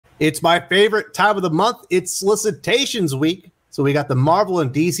It's my favorite time of the month. It's solicitations week. So we got the Marvel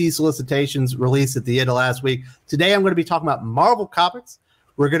and DC solicitations released at the end of last week. Today I'm going to be talking about Marvel Comics.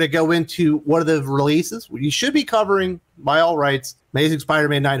 We're going to go into one of the releases. You should be covering, by all rights, Amazing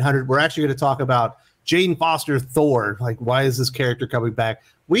Spider-Man 900. We're actually going to talk about Jane Foster Thor. Like, why is this character coming back?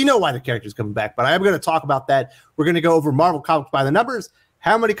 We know why the character's coming back, but I am going to talk about that. We're going to go over Marvel Comics by the numbers.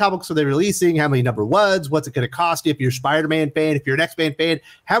 How many comics are they releasing? How many number ones? What's it going to cost you if you're a Spider-Man fan? If you're an X-Men fan,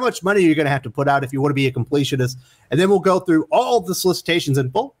 how much money are you going to have to put out if you want to be a completionist? And then we'll go through all the solicitations in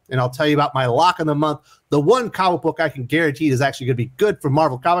full, and I'll tell you about my lock of the month. The one comic book I can guarantee is actually going to be good for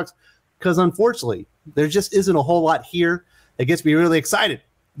Marvel Comics, because unfortunately, there just isn't a whole lot here that gets me really excited.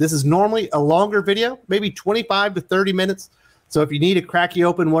 This is normally a longer video, maybe 25 to 30 minutes. So if you need to crack you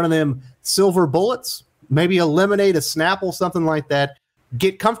open one of them silver bullets, maybe a lemonade, a Snapple, something like that,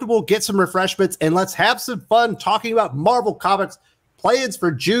 get comfortable, get some refreshments, and let's have some fun talking about Marvel Comics plans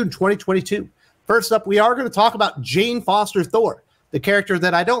for June 2022. First up, we are going to talk about Jane Foster Thor, the character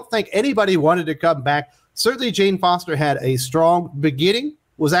that I don't think anybody wanted to come back. Certainly, Jane Foster had a strong beginning,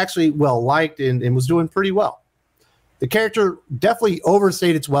 was actually well-liked, and was doing pretty well. The character definitely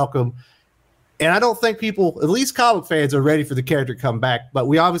overstayed its welcome, and I don't think people, at least comic fans, are ready for the character to come back. But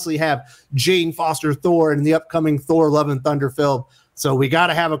we obviously have Jane Foster Thor in the upcoming Thor Love and Thunder film, so we got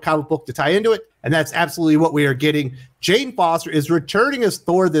to have a comic book to tie into it, and that's absolutely what we are getting. Jane Foster is returning as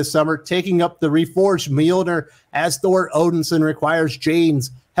Thor this summer, taking up the reforged Mjolnir as Thor Odinson requires Jane's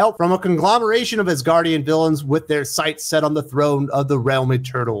help from a conglomeration of Asgardian villains with their sights set on the throne of the realm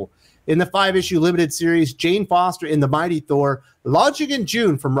eternal. In the 5-issue limited series, Jane Foster in the Mighty Thor, launching in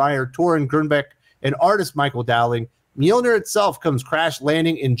June from writer Torunn Grunbeck and artist Michael Dowling, Mjolnir itself comes crash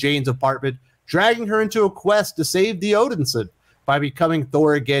landing in Jane's apartment, dragging her into a quest to save the Odinson by becoming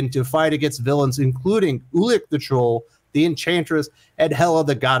Thor again to fight against villains including Ulik the Troll, the Enchantress, and Hela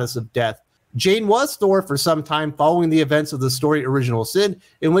the Goddess of Death. Jane was Thor for some time following the events of the story Original Sin,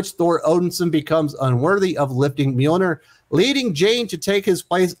 in which Thor Odinson becomes unworthy of lifting Mjolnir, leading Jane to take his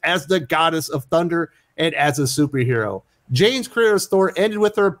place as the Goddess of Thunder and as a superhero. Jane's career as Thor ended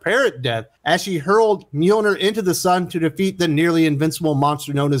with her apparent death as she hurled Mjolnir into the sun to defeat the nearly invincible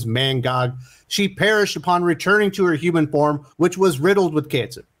monster known as Mangog. She perished upon returning to her human form, which was riddled with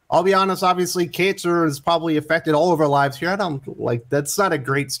cancer. I'll be honest, obviously, cancer has probably affected all of our lives here. I don't like, that's not a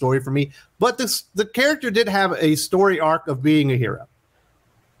great story for me, but the character did have a story arc of being a hero,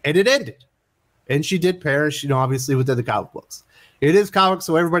 and it ended. And she did perish, obviously within the comic books. It is comics,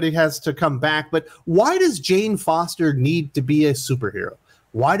 so everybody has to come back. But why does Jane Foster need to be a superhero?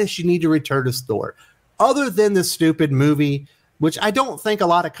 Why does she need to return as Thor? Other than this stupid movie, which I don't think a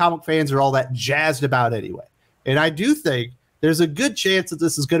lot of comic fans are all that jazzed about anyway. And I do think there's a good chance that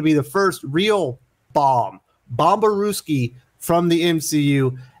this is going to be the first real Bombaruski from the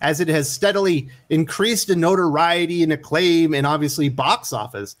MCU, as it has steadily increased in notoriety and acclaim and obviously box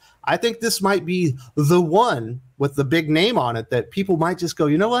office. I think this might be the one with the big name on it that people might just go,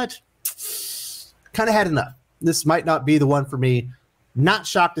 you know what? Kind of had enough. This might not be the one for me. Not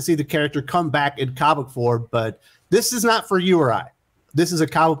shocked to see the character come back in comic form, but this is not for you or I. This is a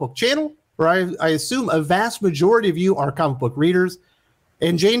comic book channel where I assume a vast majority of you are comic book readers,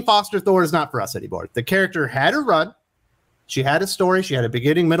 and Jane Foster Thor is not for us anymore. The character had a run. She had a story. She had a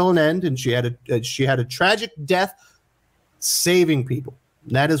beginning, middle, and end, and she had a tragic death saving people.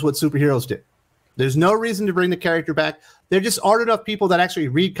 And that is what superheroes do. There's no reason to bring the character back. There just aren't enough people that actually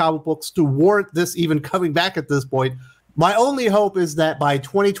read comic books to warrant this even coming back at this point. My only hope is that by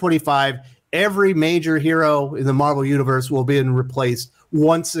 2025, every major hero in the Marvel Universe will be replaced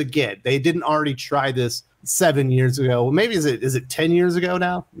once again. They didn't already try this 7 years ago. Maybe is it 10 years ago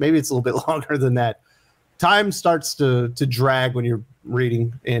now? Maybe it's a little bit longer than that. Time starts to drag when you're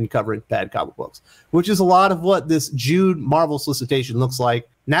reading and covering bad comic books, which is a lot of what this June Marvel solicitation looks like.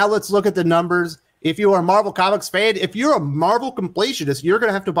 Now let's look at the numbers. If you are a Marvel Comics fan, if you're a Marvel completionist, you're going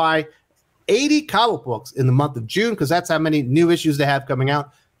to have to buy 80 comic books in the month of June, because that's how many new issues they have coming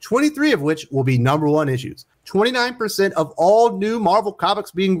out, 23 of which will be #1 issues. 29% of all new Marvel comics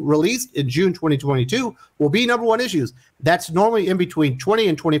being released in June 2022 will be #1 issues. That's normally in between 20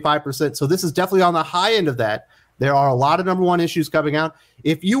 and 25%, so this is definitely on the high end of that. There are a lot of #1 issues coming out.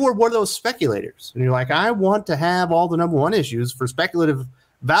 If you were one of those speculators, and you're like, I want to have all the #1 issues for speculative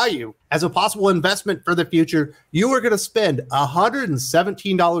value as a possible investment for the future, you are going to spend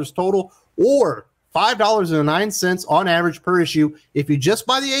 $117 total, or $5.09 on average per issue if you just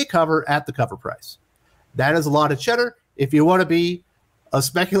buy the A cover at the cover price. That is a lot of cheddar if you want to be a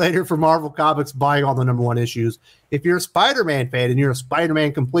speculator for Marvel Comics buying all the #1 issues. If you're a Spider-Man fan and you're a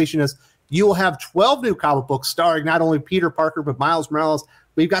Spider-Man completionist, you will have 12 new comic books starring not only Peter Parker, but Miles Morales,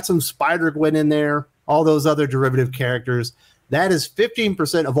 We've got some Spider-Gwen in there, all those other derivative characters. That is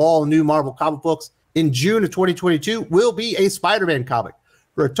 15% of all new Marvel comic books in June of 2022 will be a Spider-Man comic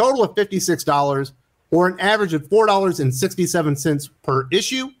for a total of $56 or an average of $4.67 per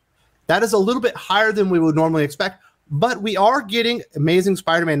issue. That is a little bit higher than we would normally expect, but we are getting Amazing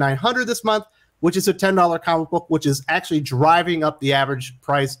Spider-Man 900 this month, which is a $10 comic book, which is actually driving up the average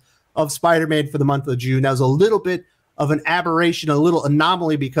price of Spider-Man for the month of June. That was a little bit of an aberration, a little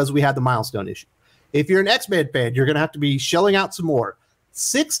anomaly because we had the milestone issue. If you're an X-Men fan, you're going to have to be shelling out some more.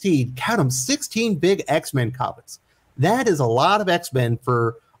 16, count them, 16 big X-Men comics. That is a lot of X-Men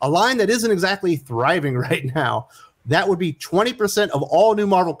for a line that isn't exactly thriving right now. That would be 20% of all new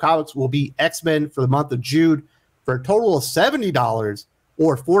Marvel comics will be X-Men for the month of June for a total of $70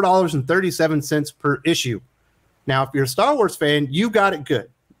 or $4.37 per issue. Now, if you're a Star Wars fan, you got it good.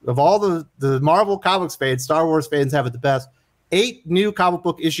 Of all the Marvel comics fans, Star Wars fans have it the best. 8 new comic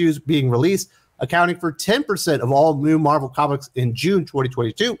book issues being released, accounting for 10% of all new Marvel comics in June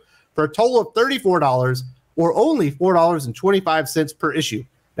 2022 for a total of $34 or only $4.25 per issue.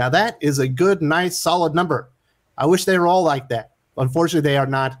 Now, that is a good, nice, solid number. I wish they were all like that. Unfortunately, they are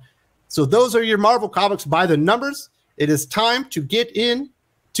not. So those are your Marvel comics by the numbers. It is time to get in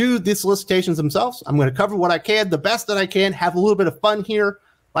to the solicitations themselves. I'm going to cover what I can, the best that I can, have a little bit of fun here.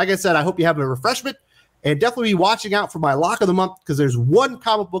 Like I said, I hope you have a refreshment, and definitely be watching out for my lock of the month because there's one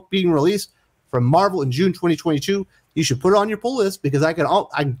comic book being released from Marvel in June 2022. You should put it on your pull list because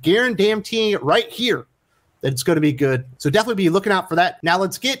I'm guaranteeing it right here that it's going to be good. So definitely be looking out for that. Now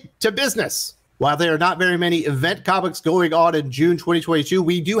let's get to business. While there are not very many event comics going on in June 2022,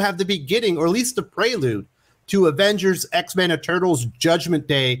 we do have the beginning, or at least the prelude, to Avengers X-Men Eternals Judgment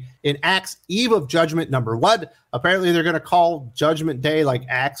Day in Axe Eve of Judgment #1. Apparently they're going to call Judgment Day like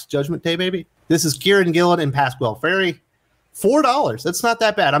Axe Judgment Day, maybe. This is Kieran Gillen and Pasquale Ferry. $4. That's not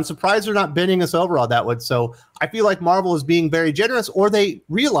that bad. I'm surprised they're not bending us over on that one. So I feel like Marvel is being very generous, or they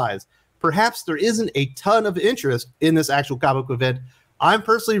realize perhaps there isn't a ton of interest in this actual comic book event. I'm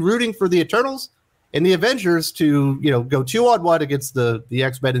personally rooting for the Eternals and the Avengers to, go 2-on-1 against the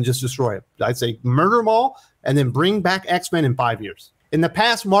X-Men and just destroy it. I'd say murder them all and then bring back X-Men in 5 years. In the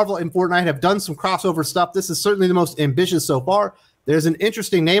past, Marvel and Fortnite have done some crossover stuff. This is certainly the most ambitious so far. There's an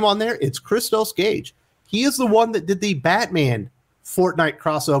interesting name on there. It's Christos Gage. He is the one that did the Batman Fortnite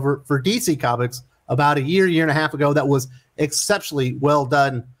crossover for DC Comics about a year and a half ago. That was exceptionally well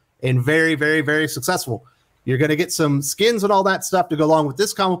done and very, very, very successful. You're going to get some skins and all that stuff to go along with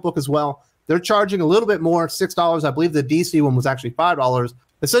this comic book as well. They're charging a little bit more, $6. I believe the DC one was actually $5.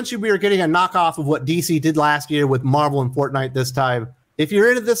 Essentially, we are getting a knockoff of what DC did last year with Marvel and Fortnite this time. If you're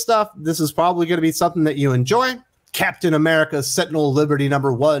into this stuff, this is probably going to be something that you enjoy. Captain America Sentinel of Liberty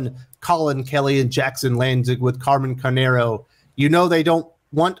 #1, Colin Kelly and Jackson Lanzig with Carmen Carnero. You know they don't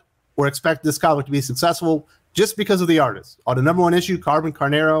want or expect this comic to be successful just because of the artist. On the #1 issue, Carmen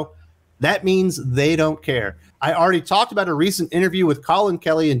Carnero, that means they don't care. I already talked about a recent interview with Colin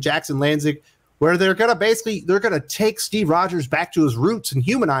Kelly and Jackson Lanzig where they're going to take Steve Rogers back to his roots and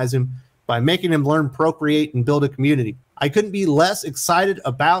humanize him by making him learn Procreate and build a community. I couldn't be less excited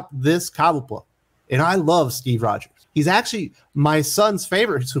about this comic book. And I love Steve Rogers. He's actually my son's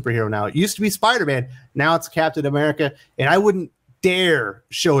favorite superhero now. It used to be Spider-Man. Now it's Captain America. And I wouldn't dare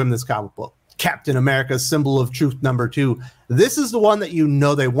show him this comic book. Captain America, Symbol of Truth #2. This is the one that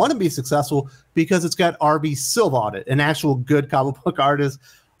they want to be successful because it's got R.B. Silva on it, an actual good comic book artist.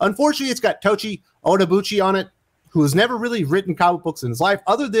 Unfortunately, it's got Tochi Odabuchi on it, who has never really written comic books in his life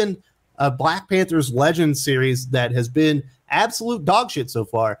other than a Black Panther's Legends series that has been absolute dog shit so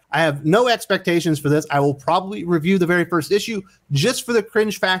far. I have no expectations for this. I will probably review the very first issue just for the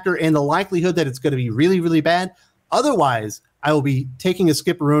cringe factor and the likelihood that it's going to be really, really bad. Otherwise, I will be taking a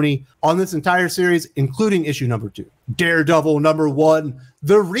skipperoonie on this entire series, including issue #2. Daredevil #1,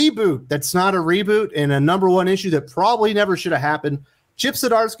 the reboot that's not a reboot, and a #1 issue that probably never should have happened. Chip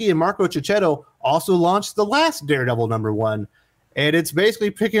Zdarsky and Marco Cicchetto also launched the last Daredevil #1, and it's basically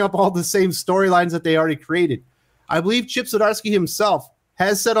picking up all the same storylines that they already created. I believe Chip Zdarsky himself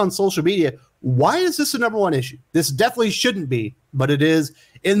has said on social media, why is this a #1 issue? This definitely shouldn't be, but it is.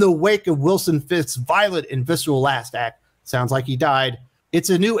 In the wake of Wilson Fisk's violent and visceral last act, sounds like he died. It's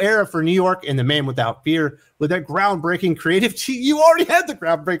a new era for New York and the Man Without Fear with that groundbreaking creative team. You already had the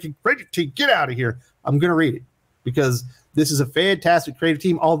groundbreaking creative team. Get out of here. I'm going to read it because this is a fantastic creative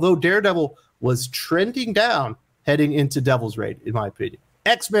team, although Daredevil was trending down heading into Devil's Raid, in my opinion.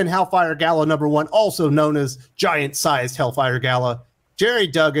 X-Men Hellfire Gala #1, also known as Giant-Sized Hellfire Gala. Jerry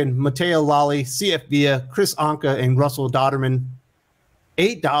Duggan, Matteo Lally, CF Villa, Chris Anka, and Russell Dodderman.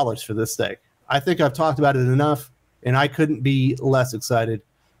 $8 for this thing. I think I've talked about it enough. and I couldn't be less excited.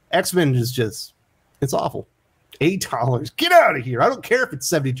 X-Men is just, it's awful. $8. Get out of here. I don't care if it's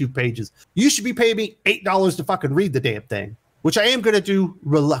 72 pages. You should be paying me $8 to fucking read the damn thing, which I am going to do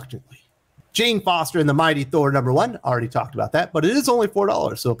reluctantly. Jane Foster and the Mighty Thor #1. Already talked about that, but it is only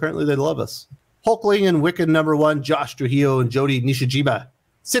 $4, so apparently they love us. Hulkling and Wiccan #1, Josh Trujillo and Jody Nishijima.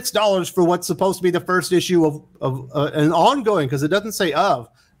 $6 for what's supposed to be the first issue of an ongoing, because it doesn't say of.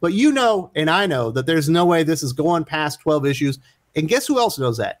 But you know, and I know, that there's no way this is going past 12 issues. And guess who else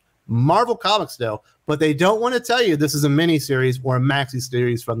knows that? Marvel Comics know, but they don't want to tell you this is a mini-series or a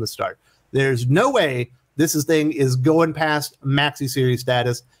maxi-series from the start. There's no way this thing is going past maxi-series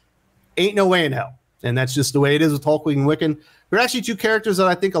status. Ain't no way in hell. And that's just the way it is with Hulkling and Wiccan. They're actually two characters that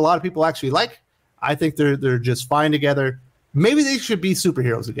I think a lot of people actually like. I think they're just fine together. Maybe they should be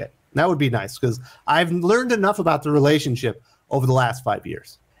superheroes again. That would be nice, because I've learned enough about the relationship over the last 5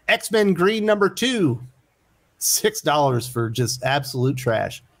 years. X-Men Green #2. $6 for just absolute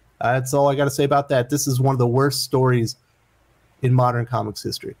trash. That's all I got to say about that. This is one of the worst stories in modern comics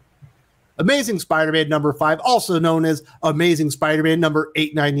history. Amazing Spider-Man #5, also known as Amazing Spider-Man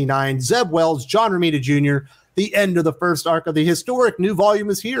 #899. Zeb Wells, John Romita Jr. The end of the first arc of the historic new volume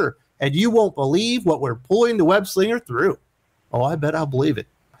is here, and you won't believe what we're pulling the web slinger through. Oh, I bet I'll believe it.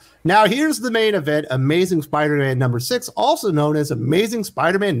 Now here's the main event, Amazing Spider-Man #6, also known as Amazing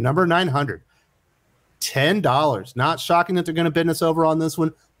Spider-Man #900. $10. Not shocking that they're going to bend us over on this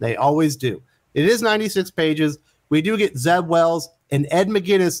one. They always do. It is 96 pages. We do get Zeb Wells and Ed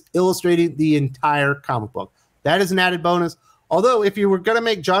McGuinness illustrating the entire comic book. That is an added bonus. Although, if you were going to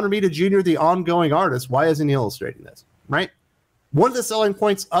make John Romita Jr. the ongoing artist, why isn't he illustrating this, right? One of the selling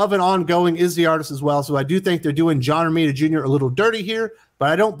points of an ongoing is the artist as well, so I do think they're doing John Romita Jr. a little dirty here, but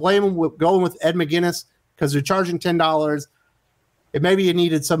I don't blame them with going with Ed McGuinness, because they're charging $10. And maybe you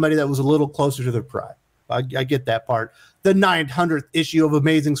needed somebody that was a little closer to their pride. I get that part. The 900th issue of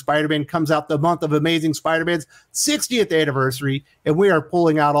Amazing Spider-Man comes out the month of Amazing Spider-Man's 60th anniversary, and we are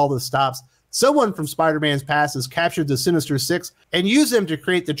pulling out all the stops. Someone from Spider-Man's past has captured the Sinister Six and used them to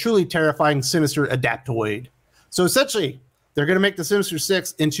create the truly terrifying Sinister Adaptoid. So essentially, they're going to make the Sinister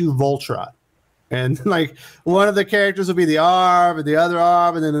Six into Voltron. And like, one of the characters will be the arm, and the other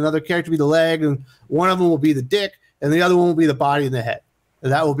arm, and then another character will be the leg, and one of them will be the dick, and the other one will be the body and the head.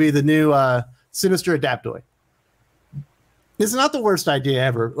 And that will be the new Sinister Adaptoid. It's not the worst idea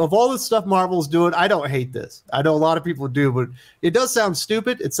ever. Of all the stuff Marvel's doing, I don't hate this. I know a lot of people do, but it does sound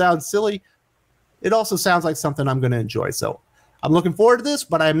stupid. It sounds silly. It also sounds like something I'm going to enjoy. So I'm looking forward to this,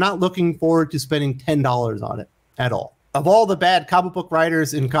 but I'm not looking forward to spending $10 on it at all. Of all the bad comic book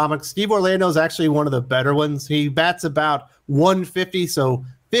writers in comics, Steve Orlando is actually one of the better ones. He bats about 150, so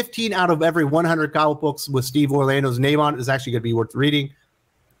 15 out of every 100 comic books with Steve Orlando's name on it is actually going to be worth reading.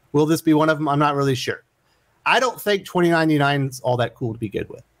 Will this be one of them? I'm not really sure. I don't think 2099 is all that cool to begin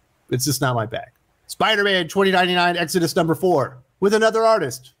with. It's just not my bag. Spider-Man 2099 Exodus #4 with another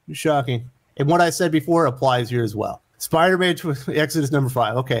artist. Shocking. And what I said before applies here as well. Spider-Man Exodus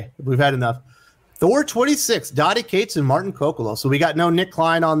 #5. Okay, we've had enough. Thor 26, Dottie Cates and Martin Kokolo. So we got no Nick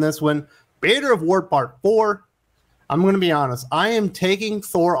Klein on this one. Banner of War Part 4. I'm going to be honest. I am taking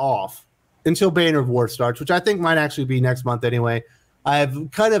Thor off until Banner of War starts, which I think might actually be next month anyway. I've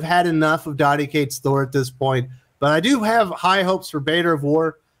kind of had enough of Dottie Cates' Thor at this point, but I do have high hopes for Banner of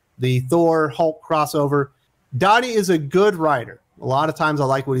War, the Thor Hulk crossover. Dottie is a good writer. A lot of times I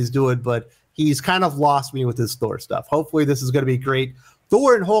like what he's doing, but he's kind of lost me with his Thor stuff. Hopefully this is going to be great.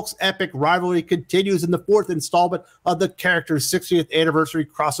 Thor and Hulk's epic rivalry continues in the 4th installment of the character's 60th anniversary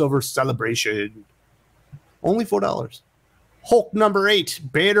crossover celebration. Only $4. Hulk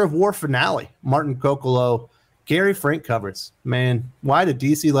 #8, Banner of War finale. Martin Kokolo, Gary Frank covers. Man, why did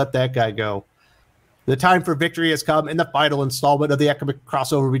DC let that guy go? The time for victory has come in the final installment of the epic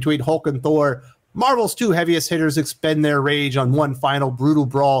crossover between Hulk and Thor. Marvel's two heaviest hitters expend their rage on one final brutal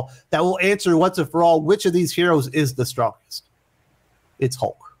brawl that will answer once and for all which of these heroes is the strongest. It's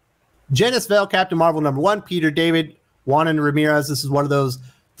Hulk. Janice Vale, Captain Marvel #1, Peter David, Juan and Ramirez. This is one of those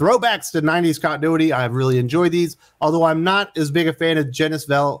throwbacks to 90s continuity. I really enjoy these, although I'm not as big a fan of Janice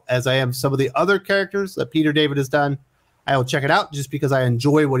Vale as I am some of the other characters that Peter David has done. I will check it out just because I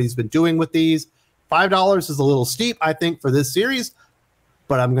enjoy what he's been doing with these. $5 is a little steep, I think, for this series,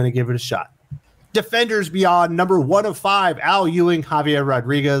 but I'm going to give it a shot. Defenders Beyond #1 of 5, Al Ewing, Javier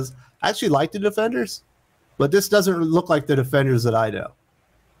Rodriguez. I actually like the Defenders, but this doesn't look like the Defenders that I know.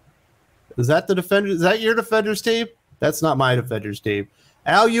 Is that the Defenders? Is that your Defenders team? That's not my Defenders team.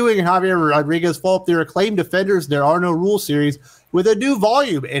 Al Ewing and Javier Rodriguez follow up their acclaimed Defenders There Are No Rules series with a new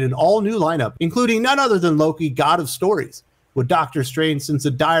volume and an all-new lineup, including none other than Loki, God of Stories. With Doctor Strange since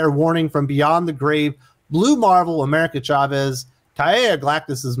a dire warning from beyond the grave, Blue Marvel, America Chavez, Taea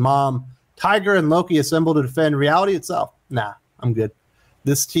Galactus' mom, Tiger and Loki assemble to defend reality itself. Nah, I'm good.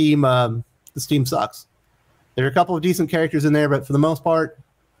 This team sucks. There are a couple of decent characters in there, but for the most part,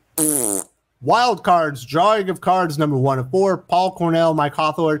 Wild Cards, drawing of cards number 1 of 4. Paul Cornell, Mike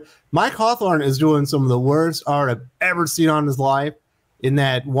Hawthorne. Mike Hawthorne is doing some of the worst art I've ever seen on his life in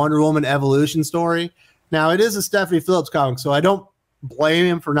that Wonder Woman Evolution story. Now, it is a Stephanie Phillips comic, so I don't blame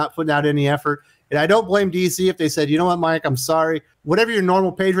him for not putting out any effort. And I don't blame DC if they said, you know what, Mike, I'm sorry. Whatever your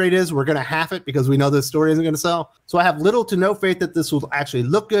normal page rate is, we're going to half it because we know this story isn't going to sell. So I have little to no faith that this will actually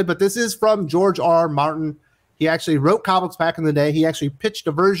look good, but this is from George R. Martin. He actually wrote comics back in the day. He actually pitched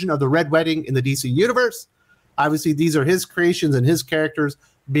a version of the Red Wedding in the DC universe. Obviously, these are his creations and his characters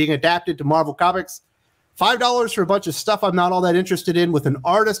being adapted to Marvel Comics. $5 for a bunch of stuff I'm not all that interested in with an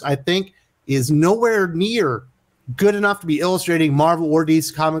artist I think is nowhere near good enough to be illustrating Marvel or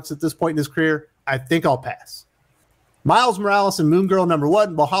DC Comics at this point in his career. I think I'll pass. Miles Morales and Moon Girl number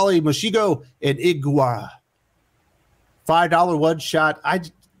 1, Mohali Mushigo and Iguara. $5 one shot.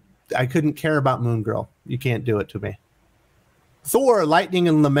 I couldn't care about Moon Girl. You can't do it to me. Thor, Lightning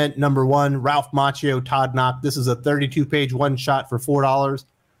and Lament number 1, Ralph Macchio, Todd Knock. This is a 32-page one shot for $4.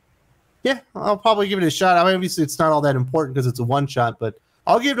 Yeah, I'll probably give it a shot. I mean, obviously, it's not all that important because it's a one shot, but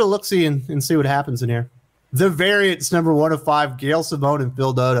I'll give it a look-see and see what happens in here. The Variants number 1 of 5, Gail Simone and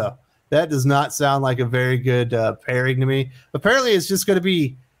Phil Dodo. That does not sound like a very good pairing to me. Apparently, it's just going to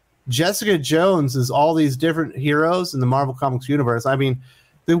be Jessica Jones as all these different heroes in the Marvel Comics universe. I mean,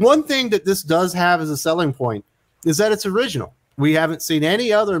 the one thing that this does have as a selling point is that it's original. We haven't seen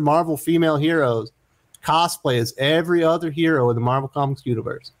any other Marvel female heroes cosplay as every other hero in the Marvel Comics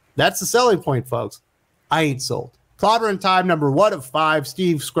universe. That's the selling point, folks. I ain't sold. Clobbering Time number 1 of 5,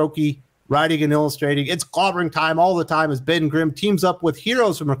 Steve Skroke, writing and illustrating. It's clobbering time all the time as Ben Grimm teams up with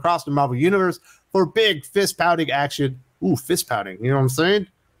heroes from across the Marvel Universe for big fist-pounding action. Ooh, fist-pounding. You know what I'm saying?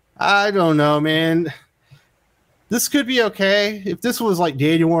 I don't know, man. This could be okay if this was like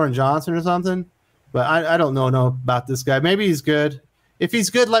Daniel Warren Johnson or something, but I don't know about this guy. Maybe he's good. If he's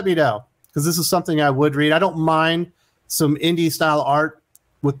good, let me know, because this is something I would read. I don't mind some indie-style art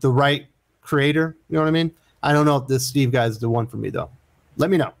with the right creator. You know what I mean? I don't know if this Steve guy is the one for me, though. Let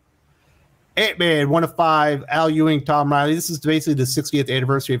me know. Ant-Man 1 of 5, Al Ewing, Tom Riley. This is basically the 60th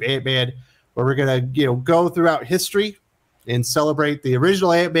anniversary of Ant-Man, where we're gonna go throughout history and celebrate the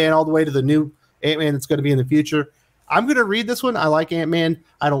original Ant-Man all the way to the new Ant-Man that's going to be in the future. I'm gonna read this one. I like Ant-Man.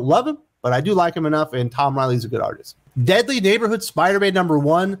 I don't love him, but I do like him enough, and Tom Riley's a good artist. Deadly Neighborhood Spider-Man number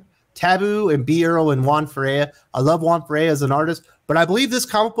 1, Taboo and B. Earl and Juan Ferreira. I love Juan Ferreira as an artist, but I believe this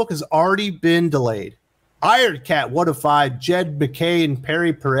comic book has already been delayed. Iron Cat 1 of 5, Jed McKay and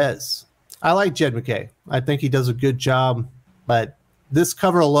Perry Perez. I like Jed McKay. I think he does a good job, but this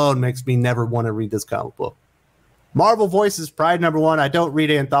cover alone makes me never want to read this comic book. Marvel Voices Pride number 1. I don't read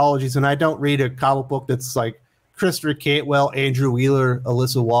anthologies, and I don't read a comic book that's like Christopher Cantwell, Andrew Wheeler,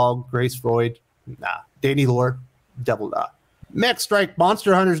 Alyssa Wong, Grace Freud. Nah. Danny Lore, double not. Mech Strike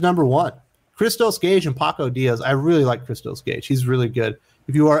Monster Hunters number 1. Christos Gage and Paco Diaz. I really like Christos Gage. He's really good.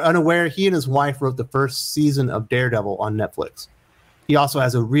 If you are unaware, he and his wife wrote the first season of Daredevil on Netflix. He also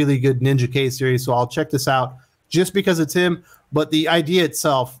has a really good Ninja K series, so I'll check this out just because it's him. But the idea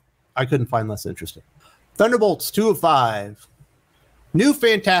itself, I couldn't find less interesting. Thunderbolts 2 of 5. New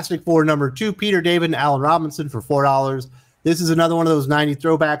Fantastic Four number 2, Peter David and Alan Robinson for $4. This is another one of those 90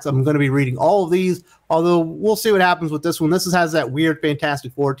 throwbacks. I'm going to be reading all of these, although we'll see what happens with this one. This has that weird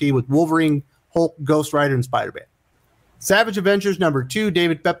Fantastic Four team with Wolverine, Hulk, Ghost Rider, and Spider-Man. Savage Avengers number 2,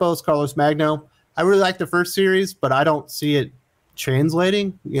 David Pepos, Carlos Magno. I really like the first series, but I don't see it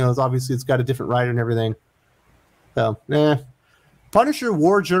translating. It's obviously it's got a different writer and everything. So, Punisher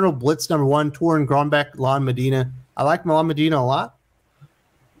War Journal Blitz number 1, Torin Grombeck, Lon Medina. I like Lon Medina a lot.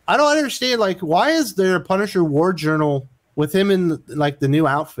 I don't understand, why is there a Punisher War Journal with him in the new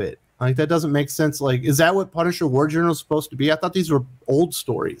outfit? That doesn't make sense. Is that what Punisher War Journal is supposed to be? I thought these were old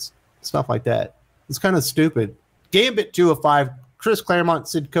stories, stuff like that. It's kind of stupid. Gambit 2 of 5, Chris Claremont,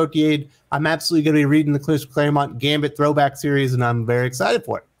 Sid Cotier. I'm absolutely going to be reading the Chris Claremont Gambit throwback series, and I'm very excited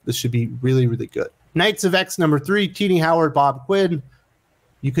for it. This should be really, really good. Knights of X number 3, Teeny Howard, Bob Quinn.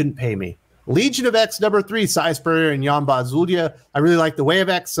 You couldn't pay me. Legion of X number 3, Cy Spurrier and Jan Bazulia. I really like the Way of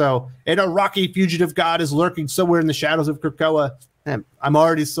X. And a rocky fugitive god is lurking somewhere in the shadows of Krakoa. And I'm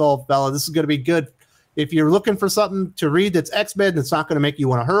already sold, fella. This is going to be good. If you're looking for something to read that's X-Men that's not going to make you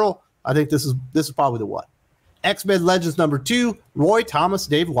want to hurl, I think this is probably the one. X-Men Legends number 2, Roy Thomas,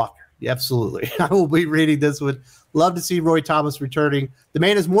 Dave Walker. Yeah, absolutely. I will be reading this one. Love to see Roy Thomas returning. The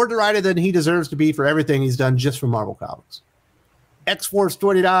man is more derided than he deserves to be for everything he's done just for Marvel Comics. X-Force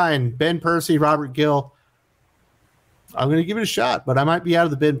 29, Ben Percy, Robert Gill. I'm going to give it a shot, but I might be out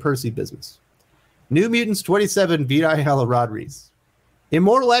of the Ben Percy business. New Mutants 27, Vita Hella Rodriguez.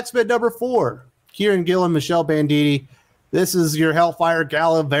 Immortal X-Men number 4, Kieran Gillen, Michelle Banditti. This is your Hellfire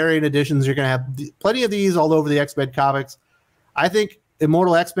Gala variant editions. You're going to have plenty of these all over the X-Men comics. I think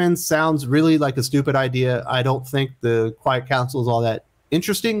Immortal X-Men sounds really like a stupid idea. I don't think the Quiet Council is all that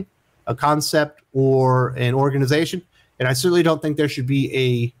interesting, a concept or an organization. And I certainly don't think there should be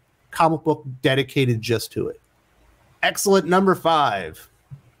a comic book dedicated just to it. Excellent number 5.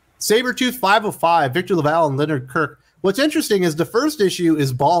 Sabretooth 505, Victor LaValle and Leonard Kirk. What's interesting is the first issue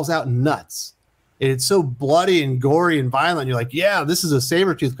is balls out nuts. And it's so bloody and gory and violent. You're like, yeah, this is a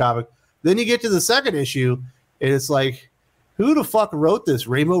Sabretooth comic. Then you get to the second issue, and it's like, who the fuck wrote this?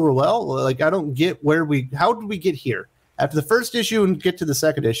 Rainbow Rowell? Like, I don't get how did we get here? After the first issue and get to the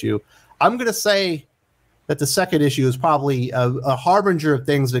second issue, I'm going to say that the second issue is probably a harbinger of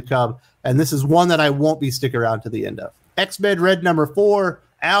things to come. And this is one that I won't be sticking around to the end of. X-Men Red number 4,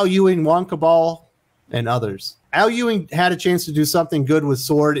 Al Ewing, Juan Cabal, and others. Al Ewing had a chance to do something good with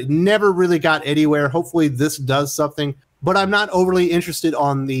Sword. It never really got anywhere. Hopefully this does something. But I'm not overly interested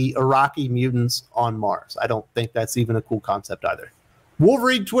on the Iraqi mutants on Mars. I don't think that's even a cool concept either.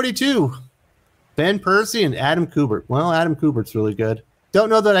 Wolverine 22, Ben Percy and Adam Kubert. Well, Adam Kubert's really good. Don't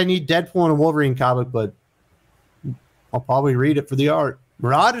know that I need Deadpool and a Wolverine comic, but I'll probably read it for the art.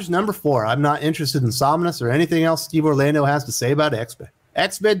 Marauders number 4. I'm not interested in Somnus or anything else Steve Orlando has to say about X-Men.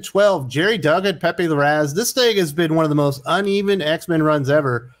 X-Men 12, Jerry Duggan, Pepe Larraz. This thing has been one of the most uneven X-Men runs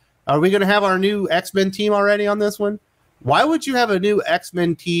ever. Are we going to have our new X-Men team already on this one? Why would you have a new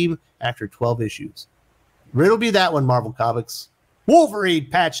X-Men team after 12 issues? It'll be that one, Marvel Comics. Wolverine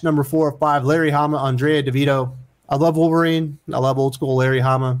patch number 4 of 5, Larry Hama, Andrea DeVito. I love Wolverine. I love old school Larry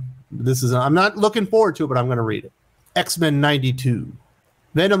Hama. I'm not looking forward to it, but I'm going to read it. X-Men 92.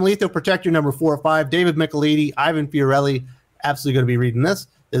 Venom Lethal Protector number 4 of 5, David Michelinie, Ivan Fiorelli. Absolutely going to be reading this.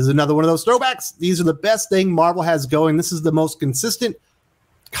 This is another one of those throwbacks. These are the best thing Marvel has going. This is the most consistent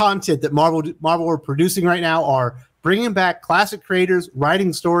content that Marvel are producing right now, are bringing back classic creators,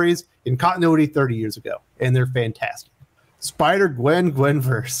 writing stories in continuity 30 years ago. And they're fantastic.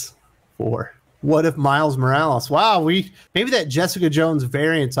 Spider-Gwen-Gwenverse 4. What if Miles Morales? Wow, maybe that Jessica Jones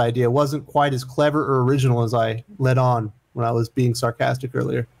variants idea wasn't quite as clever or original as I let on when I was being sarcastic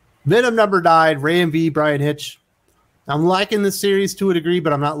earlier. Venom number 9, Ray and V, Brian Hitch. I'm liking this series to a degree,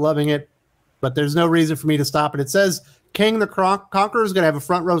 but I'm not loving it. But there's no reason for me to stop it. It says King the Conqueror is going to have a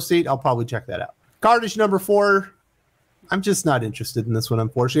front row seat. I'll probably check that out. Carnage number 4. I'm just not interested in this one,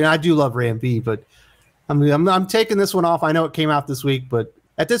 unfortunately. I do love Ray and V, but I'm taking this one off. I know it came out this week, but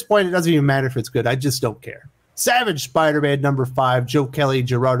at this point, it doesn't even matter if it's good. I just don't care. Savage Spider-Man number 5, Joe Kelly,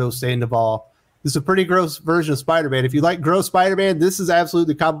 Gerardo Sandoval. This is a pretty gross version of Spider-Man. If you like gross Spider-Man, this is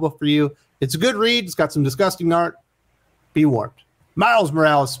absolutely the comic book for you. It's a good read. It's got some disgusting art. Be warned. Miles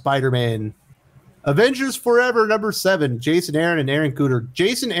Morales Spider-Man. Avengers Forever number 7, Jason Aaron and Aaron Cooter.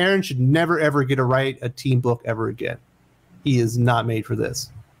 Jason Aaron should never, ever get to write a team book ever again. He is not made for this.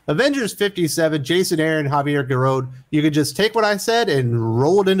 Avengers 57, Jason Aaron, Javier Garrod. You could just take what I said and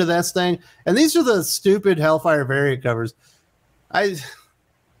roll it into this thing. And these are the stupid Hellfire variant covers.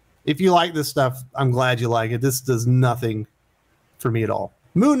 If you like this stuff, I'm glad you like it. This does nothing for me at all.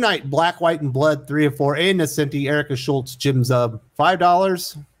 Moon Knight, Black, White, and Blood, 3 of 4. Ann Nesenti, Erica Schultz, Jim Zub.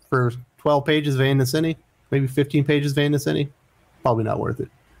 $5 for 12 pages of Ann Nesenti. Maybe 15 pages of Ann Nesenti. Probably not worth it.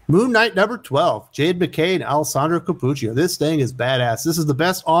 Moon Knight number 12, Jade McKay and Alessandro Capuccio. This thing is badass. This is the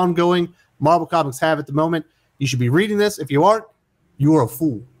best ongoing Marvel Comics have at the moment. You should be reading this. If you aren't, you are a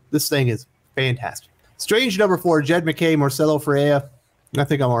fool. This thing is fantastic. Strange number 4, Jed McKay, Marcelo Freya. I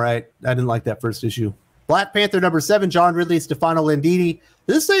think I'm all right. I didn't like that first issue. Black Panther number 7, John Ridley, Stefano Landini.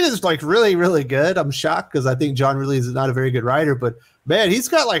 This thing is like really, really good. I'm shocked because I think John Ridley is not a very good writer, but man, he's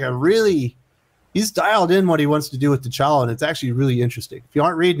got like he's dialed in what he wants to do with T'Challa, and it's actually really interesting. If you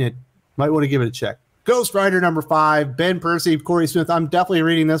aren't reading it, you might want to give it a check. Ghost Rider number 5, Ben Percy, Corey Smith. I'm definitely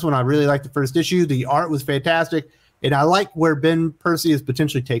reading this one. I really like the first issue. The art was fantastic, and I like where Ben Percy is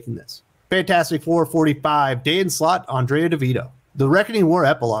potentially taking this. Fantastic Four 45, Dan Slott, Andrea DeVito. The Reckoning War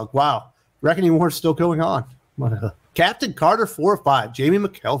epilogue. Wow. Reckoning War is still going on. Captain Carter 4 of 5, Jamie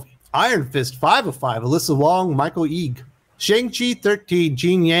McKelvey. Iron Fist 5 of 5, Alyssa Wong, Michael Eag. Shang-Chi 13,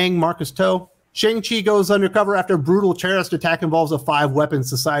 Gene Yang, Marcus Toe. Shang-Chi goes undercover after a brutal terrorist attack involves a 5-weapon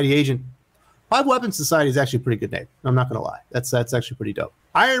society agent. 5-weapon society is actually a pretty good name. I'm not going to lie. That's actually pretty dope.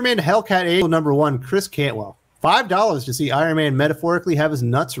 Iron Man Hellcat Angel number 1, Chris Cantwell. $5 to see Iron Man metaphorically have his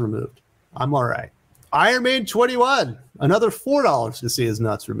nuts removed. I'm all right. Iron Man 21, another $4 to see his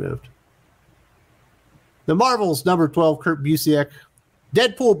nuts removed. The Marvels number 12, Kurt Busiek.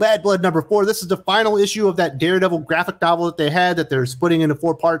 Deadpool Bad Blood number 4. This is the final issue of that Daredevil graphic novel that they had that they're splitting into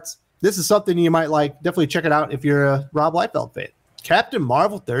 4 parts. This is something you might like. Definitely check it out if you're a Rob Liefeld fan. Captain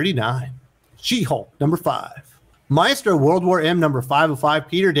Marvel 39. She-Hulk number 5. Maestro World War M number 505.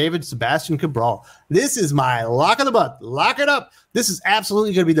 Peter David, Sebastian Cabral. This is my lock of the month. Lock it up. This is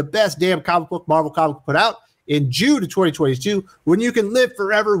absolutely going to be the best damn comic book Marvel comic put out in June of 2022. When you can live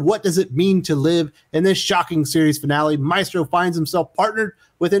forever, what does it mean to live? In this shocking series finale, Maestro finds himself partnered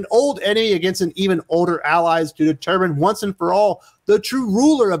with an old enemy against an even older allies to determine once and for all the true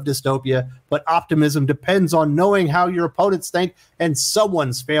ruler of dystopia. But optimism depends on knowing how your opponents think, and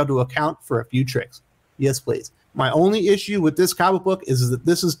someone's failed to account for a few tricks. Yes, please. My only issue with this comic book is that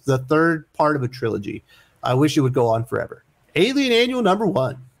this is the 3rd part of a trilogy. I wish it would go on forever. Alien Annual number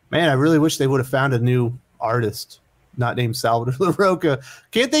 1. Man, I really wish they would have found a new artist not named Salvador LaRocca.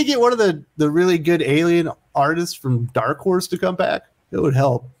 Can't they get one of the really good Alien artists from Dark Horse to come back? It would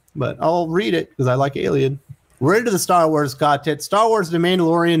help, but I'll read it because I like Alien. We're into the Star Wars content. Star Wars The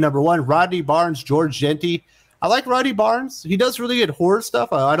Mandalorian number 1. Rodney Barnes, George Genti. I like Rodney Barnes. He does really good horror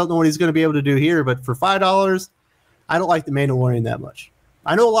stuff. I don't know what he's going to be able to do here, but for $5, I don't like The Mandalorian that much.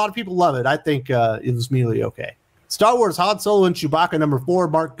 I know a lot of people love it. I think it was merely okay. Star Wars Han Solo and Chewbacca number 4.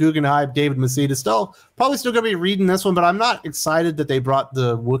 Mark Guggenheim, David Maceda. Probably still going to be reading this one, but I'm not excited that they brought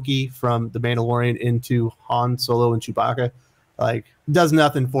the Wookiee from The Mandalorian into Han Solo and Chewbacca. Like, does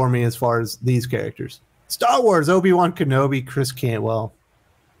nothing for me as far as these characters. Star Wars Obi-Wan Kenobi, Chris Cantwell.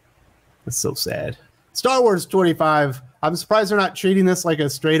 That's so sad. Star Wars 25. I'm surprised they're not treating this like a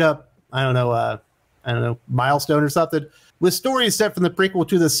straight up, I don't know, milestone or something. With stories set from the prequel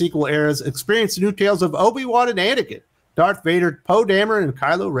to the sequel eras, experience the new tales of Obi-Wan and Anakin, Darth Vader, Poe Dameron, and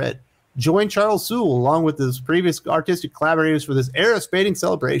Kylo Ren. Join Charles Soule along with his previous artistic collaborators for this era-spanning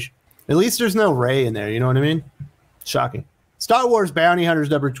celebration. At least there's no Rey in there, you know what I mean? Shocking. Star Wars Bounty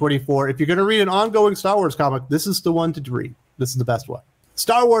Hunters number 24. If you're going to read an ongoing Star Wars comic, this is the one to read. This is the best one.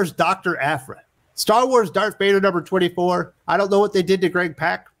 Star Wars Dr. Aphra. Star Wars Darth Vader number 24. I don't know what they did to Greg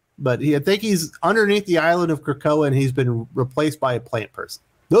Pak, but I think he's underneath the island of Krakoa and he's been replaced by a plant person.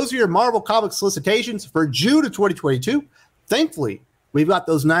 Those are your Marvel Comics solicitations for June of 2022. Thankfully, we've got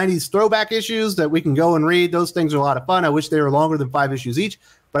those 90s throwback issues that we can go and read. Those things are a lot of fun. I wish they were longer than 5 issues each,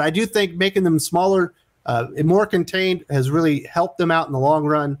 but I do think making them smaller and more contained has really helped them out in the long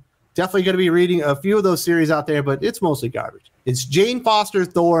run. Definitely going to be reading a few of those series out there, but it's mostly garbage. It's Jane Foster,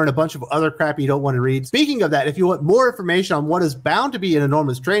 Thor, and a bunch of other crap you don't want to read. Speaking of that, if you want more information on what is bound to be an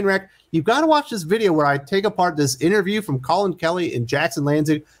enormous train wreck, you've got to watch this video where I take apart this interview from Colin Kelly and Jackson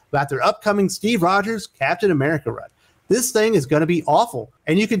Lanzing about their upcoming Steve Rogers Captain America run. This thing is going to be awful,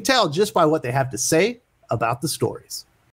 and you can tell just by what they have to say about the stories.